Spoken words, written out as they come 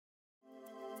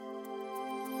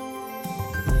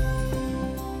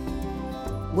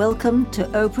Welcome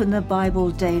to Open the Bible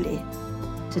Daily.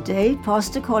 Today,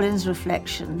 Pastor Colin's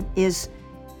reflection is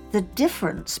the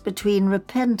difference between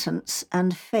repentance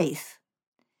and faith.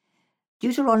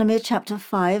 Deuteronomy chapter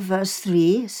 5 verse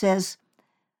 3 says,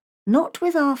 "Not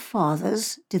with our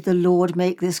fathers did the Lord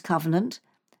make this covenant,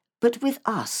 but with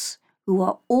us, who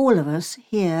are all of us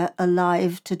here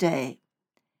alive today."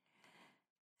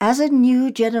 As a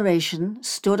new generation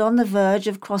stood on the verge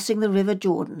of crossing the river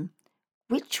Jordan,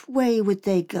 which way would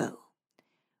they go?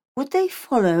 Would they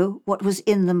follow what was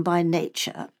in them by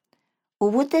nature, or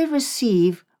would they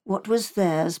receive what was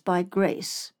theirs by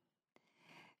grace?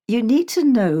 You need to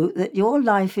know that your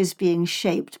life is being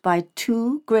shaped by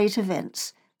two great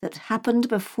events that happened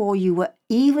before you were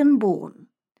even born.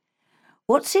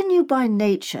 What's in you by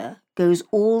nature goes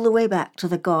all the way back to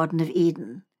the Garden of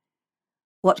Eden.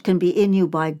 What can be in you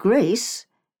by grace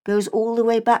goes all the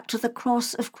way back to the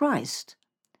cross of Christ.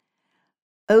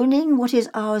 Owning what is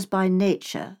ours by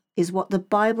nature is what the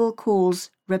Bible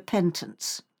calls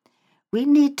repentance. We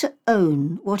need to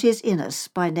own what is in us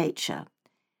by nature.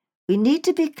 We need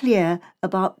to be clear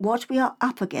about what we are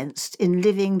up against in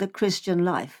living the Christian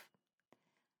life.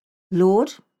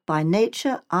 Lord, by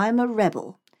nature I'm a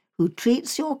rebel who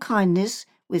treats your kindness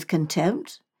with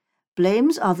contempt,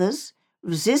 blames others,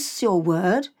 resists your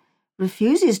word,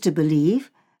 refuses to believe,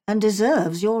 and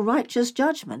deserves your righteous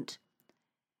judgment.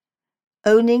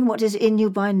 Owning what is in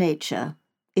you by nature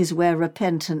is where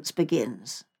repentance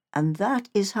begins, and that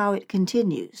is how it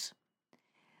continues.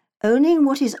 Owning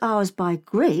what is ours by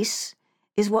grace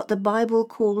is what the Bible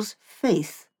calls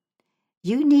faith.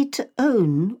 You need to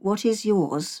own what is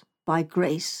yours by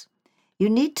grace. You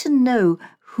need to know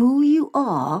who you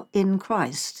are in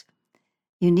Christ.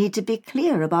 You need to be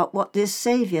clear about what this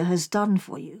Saviour has done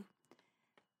for you.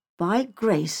 By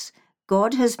grace,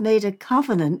 God has made a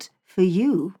covenant for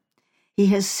you. He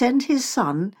has sent his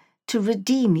Son to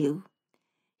redeem you.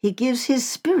 He gives his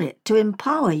Spirit to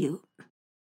empower you.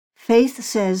 Faith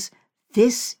says,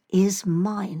 "This is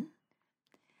mine."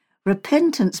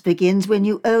 Repentance begins when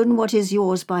you own what is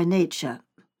yours by nature.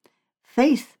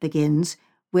 Faith begins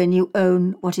when you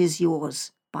own what is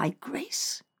yours by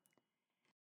grace.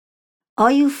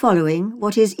 Are you following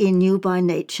what is in you by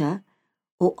nature,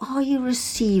 or are you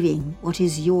receiving what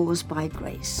is yours by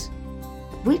grace?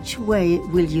 Which way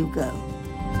will you go?